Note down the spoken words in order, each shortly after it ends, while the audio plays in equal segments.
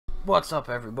What's up,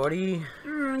 everybody?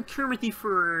 Kermit the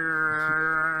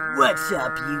Frog. What's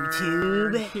up,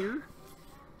 YouTube? Here?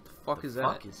 The fuck is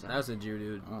that? That's a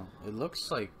Geodude. Oh, it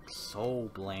looks like so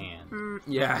bland.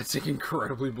 Yeah, it's like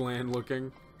incredibly bland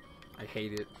looking. I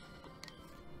hate it.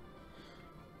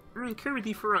 Kermit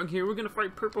the Frog here. We're gonna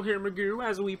fight Purple Hair Magoo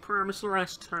as we promised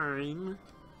last time.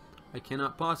 I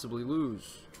cannot possibly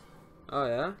lose. Oh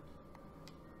yeah?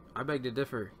 I beg to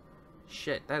differ.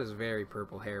 Shit, that is very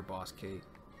Purple Hair, Boss Kate.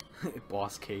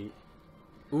 Boss Kate.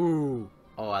 Ooh.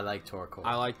 Oh, I like Torkoal.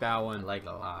 I like that one. I like it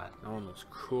a lot. That one looks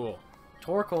cool.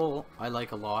 Torkoal, I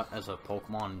like a lot as a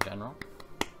Pokemon in general.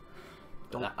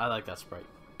 I like that sprite.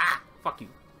 Ah! Fuck you.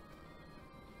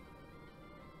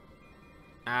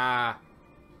 Ah.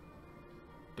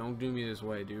 Don't do me this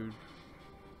way, dude.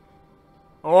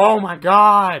 Oh my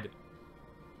god!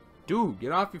 Dude,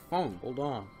 get off your phone. Hold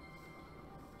on.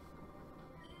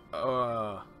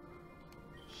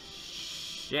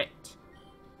 Shit.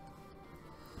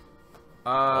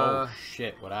 Oh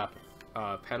shit, what happened?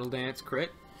 Pedal Dance crit.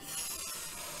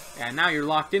 And now you're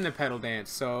locked into Pedal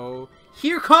Dance, so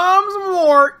here comes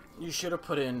Mort! You should have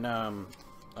put in, I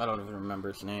don't even remember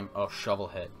its name. Oh,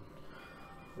 Shovelhead.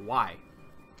 Why?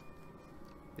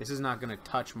 This is not gonna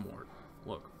touch Mort.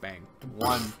 Look, bang.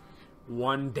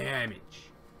 One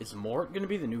damage. Is Mort gonna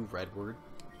be the new red word?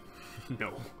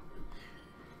 No.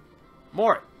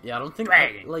 Mort! Yeah, I don't think...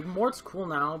 Dragon. Like, Mort's cool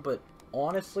now, but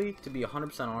honestly, to be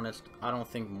 100% honest, I don't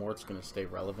think Mort's gonna stay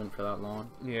relevant for that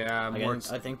long. Yeah, Mort's...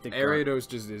 I think the... Ariados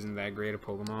just isn't that great a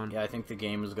Pokemon. Yeah, I think the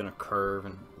game is gonna curve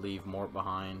and leave Mort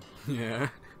behind. Yeah.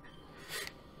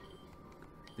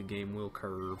 The game will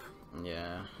curve.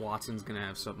 Yeah. Watson's gonna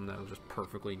have something that'll just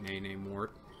perfectly nay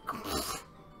Mort.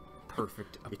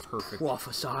 Perfect. It's perfect.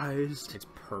 Prophesized. It's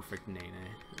perfect nay.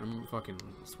 I'm fucking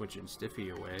switching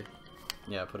Stiffy away.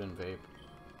 Yeah, put in Vape.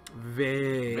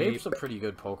 Vape. Vape's a pretty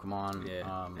good Pokemon.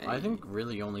 Yeah. I think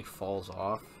really only falls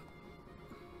off.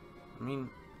 I mean,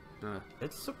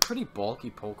 it's a pretty bulky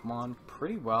Pokemon,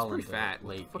 pretty well in the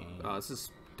late game. Oh, this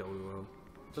is Doduo.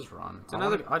 Just run. It's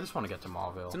another. I just want to get to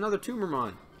Mauville. It's another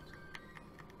Tumormon.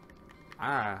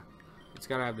 Ah, it's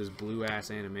gotta have this blue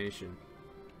ass animation.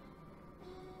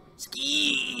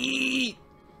 Skeet.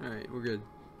 All right, we're good.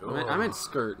 I meant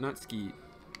skirt, not skeet.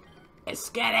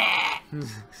 Esketit!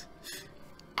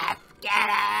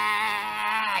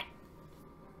 Esketit!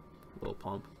 Lil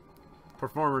Pump.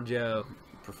 Performer Joe.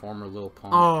 Performer Lil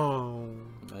Pump. Oh.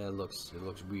 It looks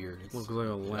weird. Looks like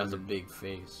a it has a big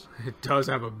face. It does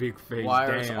have a big face. Why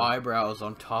are its eyebrows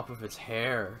on top of its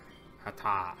hair?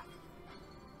 Hata.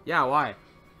 Yeah, why?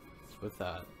 What's with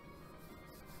that?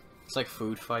 It's like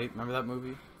Food Fight. Remember that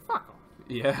movie? Fuck off.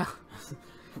 Yeah.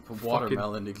 The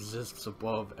watermelon exists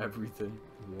above everything.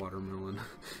 Watermelon.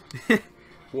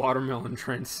 Watermelon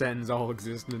transcends all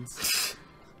existence.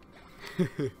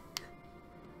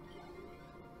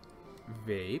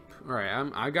 Vape.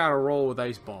 Alright, I gotta roll with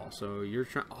Ice Ball, so you're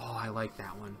trying. Oh, I like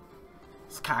that one.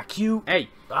 It's kinda cute. Hey!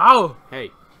 Oh!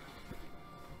 Hey.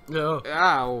 No.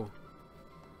 Ow.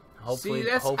 Hopefully,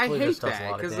 see, I hate this does that,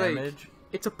 a lot of because, damage. like,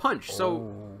 it's a punch,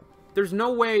 so there's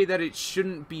no way that it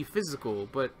shouldn't be physical,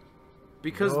 but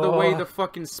because the way the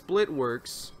fucking split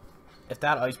works... If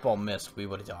that Ice Ball missed, we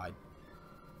would have died.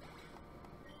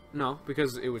 No,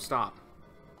 because it would stop.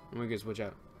 And we could switch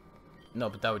out. No,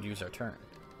 but that would use our turn.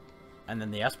 And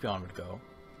then the Espeon would go.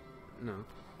 No.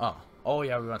 Oh. Oh,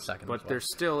 yeah, we went second. But there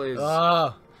still is...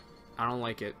 I don't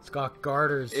like it. It's got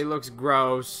garters. It looks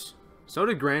gross. So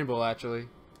did Granbull, actually.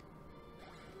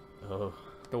 Oh.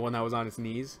 The one that was on its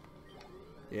knees.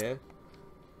 Yeah.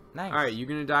 Nice. Alright, you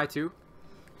gonna die too?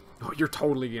 Oh, you're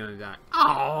totally gonna die.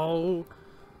 Oh!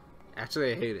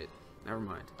 Actually, I hate it. Never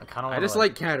mind. I just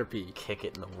like Caterpie. Kick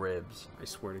it in the ribs. I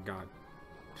swear to God.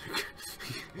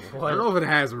 What? I don't know if it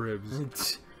has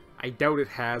ribs. I doubt it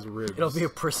has ribs. It'll be a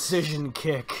precision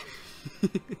kick.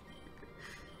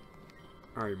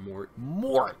 Alright, Mort.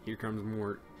 Mort! Here comes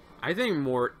Mort. I think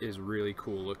Mort is really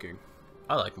cool looking.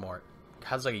 I like Mort. It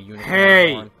has like a unicorn.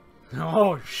 Hey!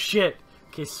 Oh, shit.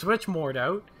 Okay, switch Mort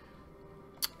out.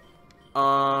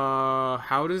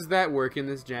 How does that work in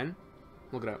this gen?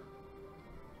 Look it up.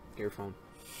 Get your phone.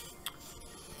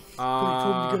 You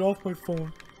told me to get off my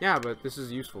phone. Yeah, but this is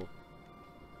useful.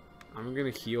 I'm gonna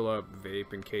heal up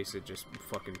Vape in case it just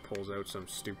fucking pulls out some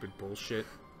stupid bullshit.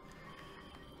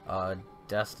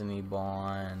 Destiny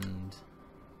Bond.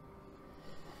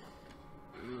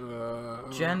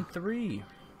 Gen 3.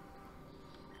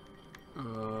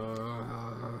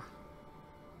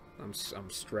 I'm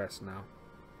stressed now.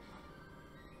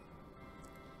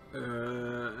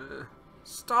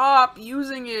 Stop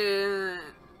using it!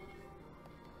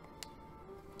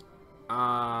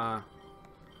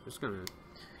 Just gonna...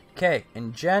 Okay,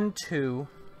 in Gen 2,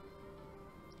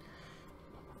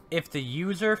 if the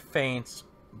user faints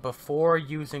before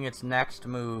using its next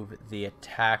move, the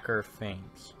attacker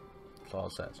faints. That's all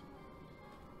it says.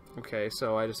 Okay,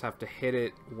 so I just have to hit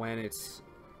it when it's...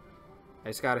 I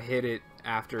just gotta hit it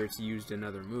after it's used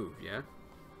another move, yeah?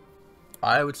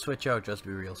 I would switch out just to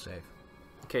be real safe.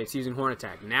 Okay, it's using Horn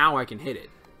Attack. Now I can hit it.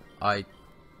 Or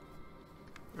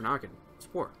now I can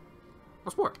Spore.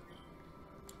 I'll Spore.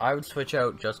 I would switch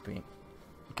out just be...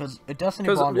 Because a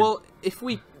Destiny Bond... well, if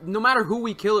we... No matter who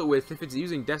we kill it with, if it's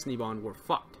using Destiny Bond, we're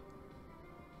fucked.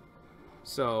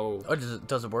 So... Oh,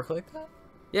 does it work like that?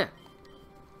 Yeah.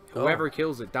 Whoever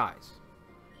kills it dies.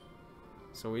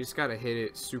 So we just gotta hit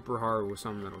it super hard with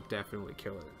something that'll definitely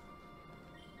kill it.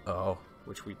 Oh.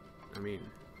 Which we... I mean...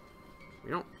 We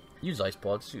don't... Use Ice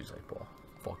Ball. Just use Ice Ball.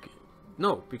 Fuck it.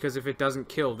 No, because if it doesn't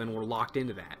kill, then we're locked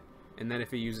into that. And then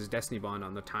if it uses Destiny Bond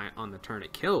on the turn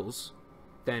it kills,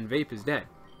 then Vape is dead.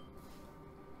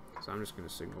 So I'm just gonna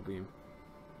Signal Beam.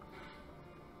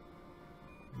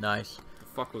 Nice. The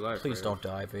fuck was I Please afraid don't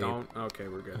of? die, Vape. Don't? Okay,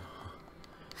 we're good.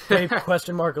 Vape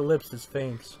question mark ellipsis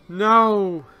faints.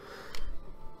 No!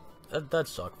 That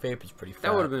sucked. Vape is pretty fat.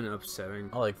 That would have been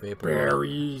upsetting. I like Vape.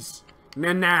 Berries!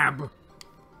 Nanab!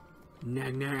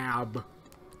 Nanab!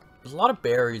 There's a lot of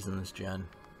berries in this gen.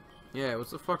 Yeah, what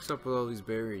the fuck's up with all these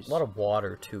berries? A lot of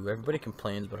water, too. Everybody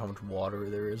complains about how much water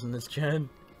there is in this gen.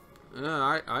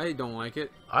 I don't like it.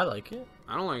 I like it.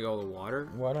 I don't like all the water.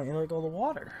 Why don't you like all the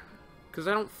water? Because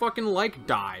I don't fucking like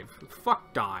Dive.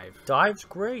 Fuck Dive. Dive's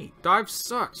great. Dive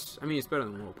sucks. I mean, it's better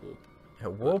than Whirlpool. Yeah,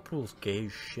 Whirlpool's gay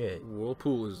as shit.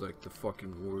 Whirlpool is like the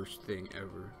fucking worst thing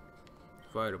ever.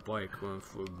 If I had a bike going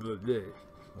for blah blah.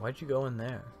 Why'd you go in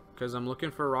there? Because I'm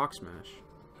looking for a Rock Smash.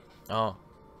 Oh.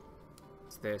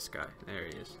 It's this guy. There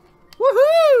he is.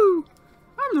 Woohoo!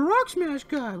 I'm the Rock Smash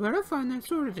guy, but I find that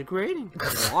sort of degrading.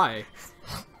 Why?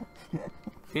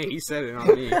 Hey, he said it on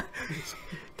me.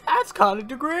 That's kind of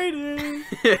degrading.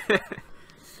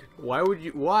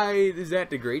 Why is that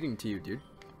degrading to you, dude?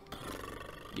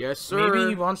 Yes, sir. Maybe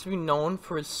he wants to be known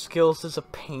for his skills as a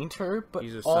painter, but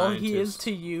all he is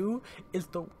to you is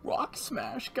the Rock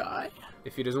Smash guy.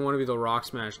 If he doesn't want to be the Rock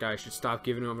Smash guy, he should stop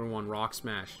giving everyone Rock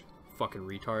Smash. Fucking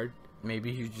retard.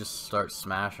 Maybe he just start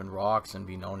smashing rocks and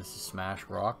be known as the Smash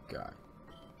Rock guy.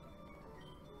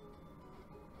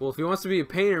 Well, if he wants to be a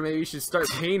painter, maybe he should start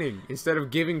painting instead of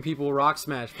giving people Rock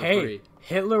Smash for free.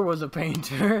 Hitler was a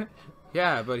painter.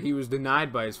 Yeah, but he was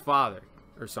denied by his father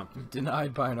or something.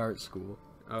 Denied by an art school.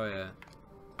 Oh yeah.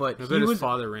 But I bet his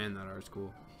father ran that art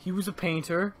school. He was a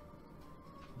painter.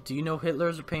 Do you know Hitler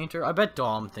as a painter? I bet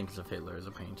Dom thinks of Hitler as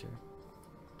a painter.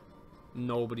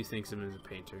 Nobody thinks of him as a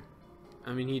painter.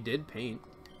 I mean, he did paint.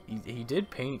 He did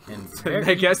paint, and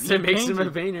I guess that makes him a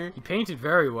painter. He painted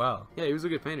very well. Yeah, he was a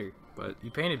good painter, but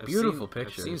he painted beautiful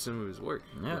pictures. I've seen some of his work.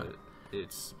 Yeah,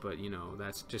 but you know,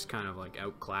 that's just kind of like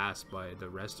outclassed by the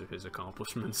rest of his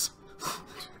accomplishments.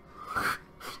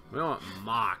 We want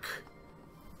Mach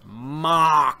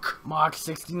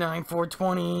 69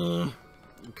 420.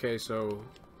 Okay, so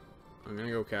I'm gonna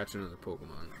go catch another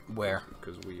Pokemon. Where?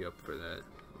 Because we up for that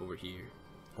over here.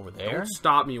 Over there? Don't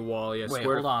stop me, Wally. Wait,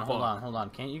 hold on.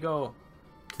 Can't you go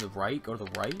to the right? Go to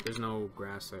the right? There's no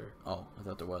grass there. Oh, I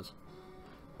thought there was.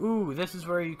 Ooh, this is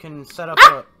where you can set up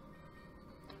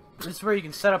This is where you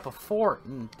can set up a fort,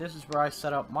 and this is where I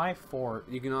set up my fort.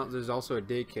 You can. There's also a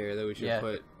daycare that we should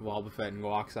put Wobbuffet and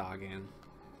Guaxog in.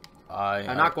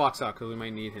 Not Guaxog, because we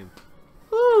might need him.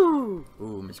 Ooh,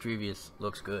 Mischievous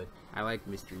looks good. I like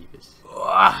Mischievous.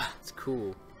 Ugh. It's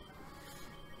cool.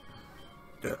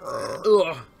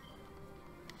 Ugh.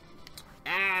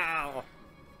 Ow!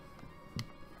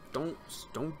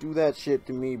 Don't do that shit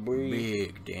to me, Bree.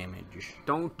 Big damage.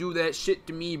 Don't do that shit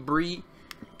to me, Bree.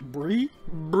 Brie?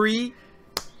 Brie?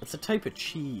 It's a type of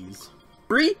cheese.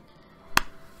 Brie?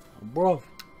 Bruv.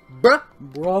 Bruh?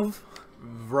 Bruv.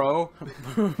 Bro.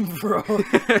 Bro.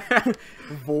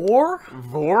 Vor?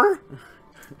 Vor?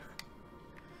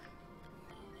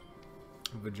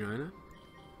 Vagina?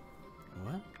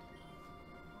 What?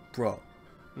 Bro.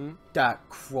 That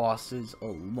crosses a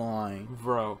line.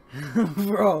 Bro.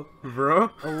 Bro.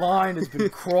 Bro? A line has been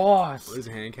crossed. What does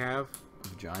Hank have?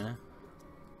 Vagina.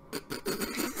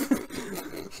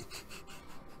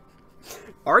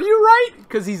 Are you right?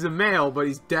 Because he's a male, but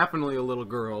he's definitely a little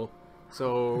girl.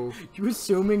 So... You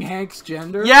assuming Hank's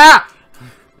gender? Yeah!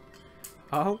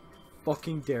 How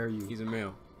fucking dare you? He's a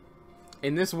male.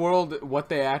 In this world, what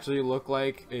they actually look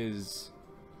like is...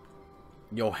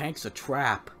 Yo, Hank's a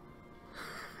trap.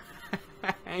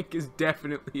 Hank is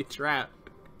definitely a trap.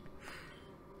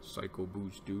 Psycho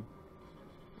boost, dude.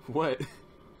 What?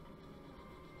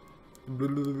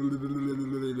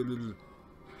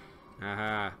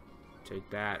 Aha. Take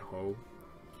that, ho.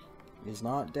 He's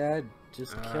not dead.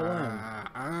 Just kill him.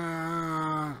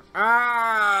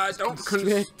 Don't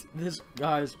constrict this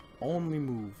guy's only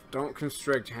move. Don't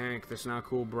constrict Hank. That's not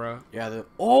cool, bro. Yeah.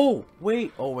 Oh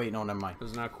wait, no, never mind.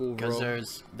 That's not cool, bro.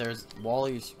 Because there's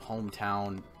Wally's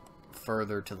hometown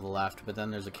further to the left, but then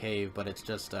there's a cave, but it's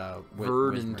just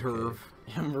Verdant turf.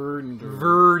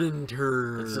 Verdant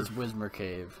turf. It's just Wismer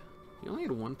Cave. You only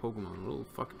had one Pokemon, little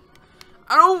fucking.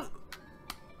 I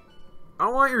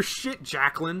don't want your shit,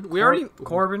 Jacqueline. Corbin.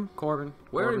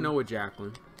 We already know what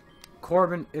Jacqueline.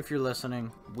 Corbin, if you're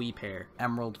listening, we pair.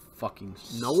 Emerald fucking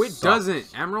No, it sucks.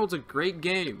 doesn't. Emerald's a great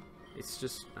game. It's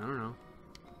just, I don't know.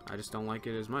 I just don't like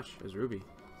it as much as Ruby.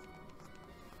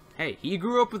 Hey, he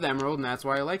grew up with Emerald, and that's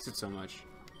why he likes it so much.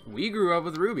 We grew up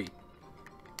with Ruby.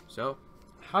 So,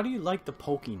 how do you like the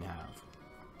Pokénav?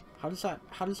 How does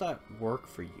that work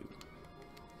for you?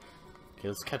 Okay,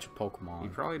 let's catch a Pokemon. He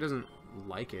probably doesn't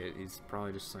like it. He's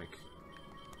probably just like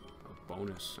a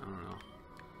bonus. I don't know.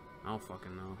 I don't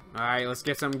fucking know. Alright, let's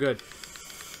get something good.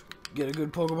 Get a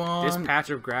good Pokemon. This patch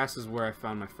of grass is where I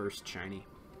found my first shiny.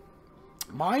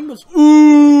 Mine was...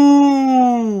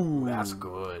 Ooh! That's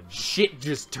good. Shit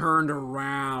just turned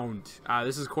around.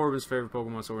 This is Corbin's favorite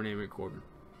Pokemon, so we're naming it Corbin.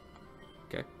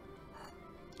 Okay.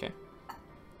 Okay.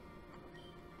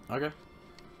 Okay.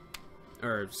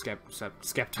 Or Skeptile.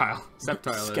 Skeptile.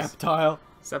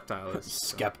 Sceptile is...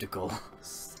 Skeptical.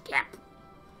 Skep.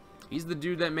 He's the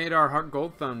dude that made our Heart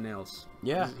Gold thumbnails.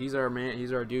 Yeah. He's our man.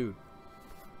 He's our dude.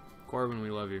 Corbin, we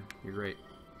love you. You're great.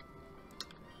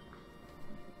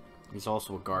 He's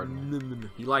also a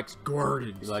gardener. He likes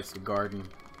gardens. He likes to garden.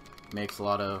 Makes a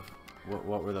lot of...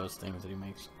 What were those things that he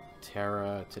makes?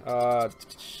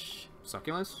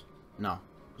 Succulents? No.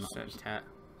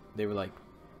 They were like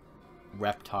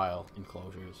reptile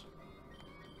enclosures.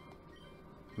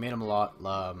 Made him a lot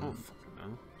last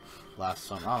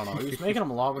summer. I don't know. He was making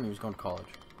them a lot when he was going to college.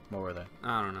 What were they?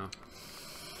 I don't know.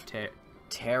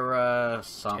 Terra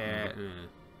something.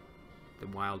 The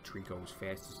wild tree goes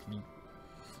fast asleep.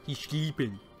 He's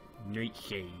sleeping.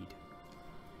 Nightshade.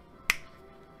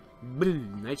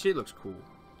 Nightshade looks cool.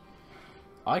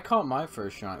 I caught my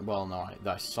first shiny. Well, no,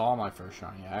 I saw my first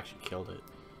shiny. I actually killed it.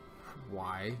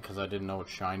 Why? Because I didn't know what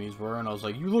shinies were, and I was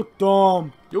like, "You look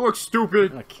dumb. You look stupid."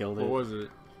 And I killed it. What was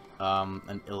it?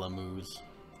 An Illumise.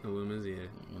 Illumise, yeah.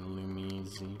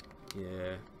 Illumise.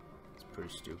 Yeah. It's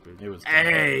pretty stupid. It was.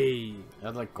 Hey! It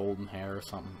had like golden hair or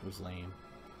something. It was lame.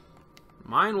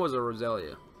 Mine was a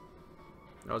Roselia.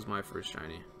 That was my first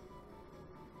shiny.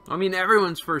 I mean,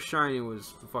 everyone's first shiny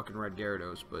was the fucking red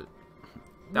Gyarados, but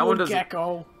that one doesn't.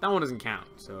 Gecko. That one doesn't count.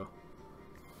 So.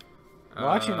 Well,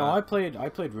 actually, no. I played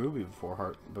Ruby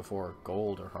before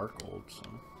Gold or Heart Gold. So.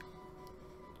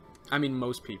 I mean,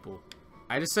 most people.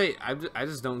 I just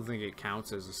don't think it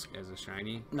counts as a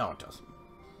shiny. No, it doesn't.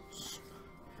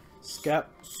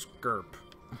 Skep. Skirp.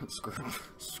 Skirp.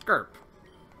 Skirp.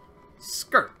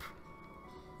 Skirp.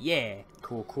 Yeah.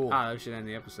 Cool. Ah, that should end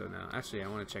the episode now. Actually, I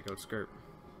want to check out Skirp.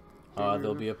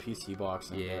 There'll be a PC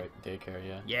box in daycare,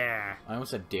 yeah. Yeah. I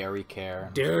almost said dairy care.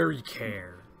 Dairy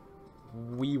care.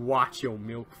 We watch your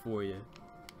milk for you.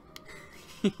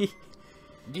 Do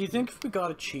you think if we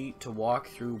got a cheat to walk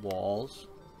through walls,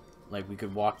 like we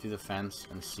could walk through the fence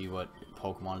and see what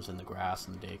Pokemon is in the grass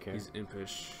in the daycare? He's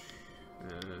impish.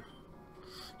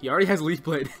 He already has Leaf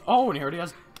Blade. Oh, and he already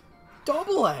has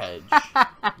Double Edge.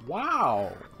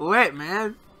 Wow. Lit,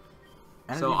 man.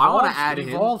 And so I want to add him.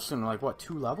 Evolves in like what,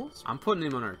 2 levels? I'm putting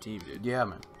him on our team, dude. Yeah,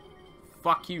 man.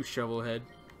 Fuck you, Shovelhead.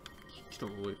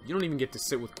 You don't even get to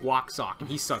sit with Guaxock, and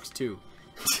he sucks too.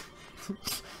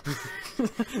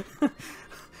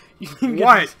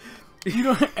 What? You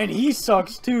don't, and he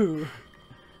sucks too.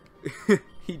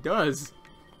 He does.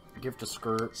 Give to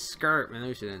Skirt. Skirt, man.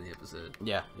 We should end the episode.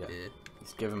 Yeah.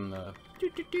 Let's give him the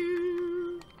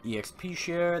EXP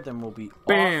share. Then we'll be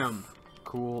bam. Off.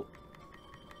 Cool.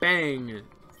 Bang.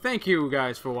 Thank you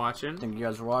guys for watching. Thank you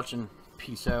guys for watching.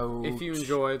 Peace out. If you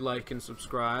enjoyed, like and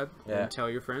subscribe. Yeah. And tell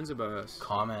your friends about us.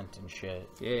 Comment and shit.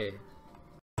 Yeah.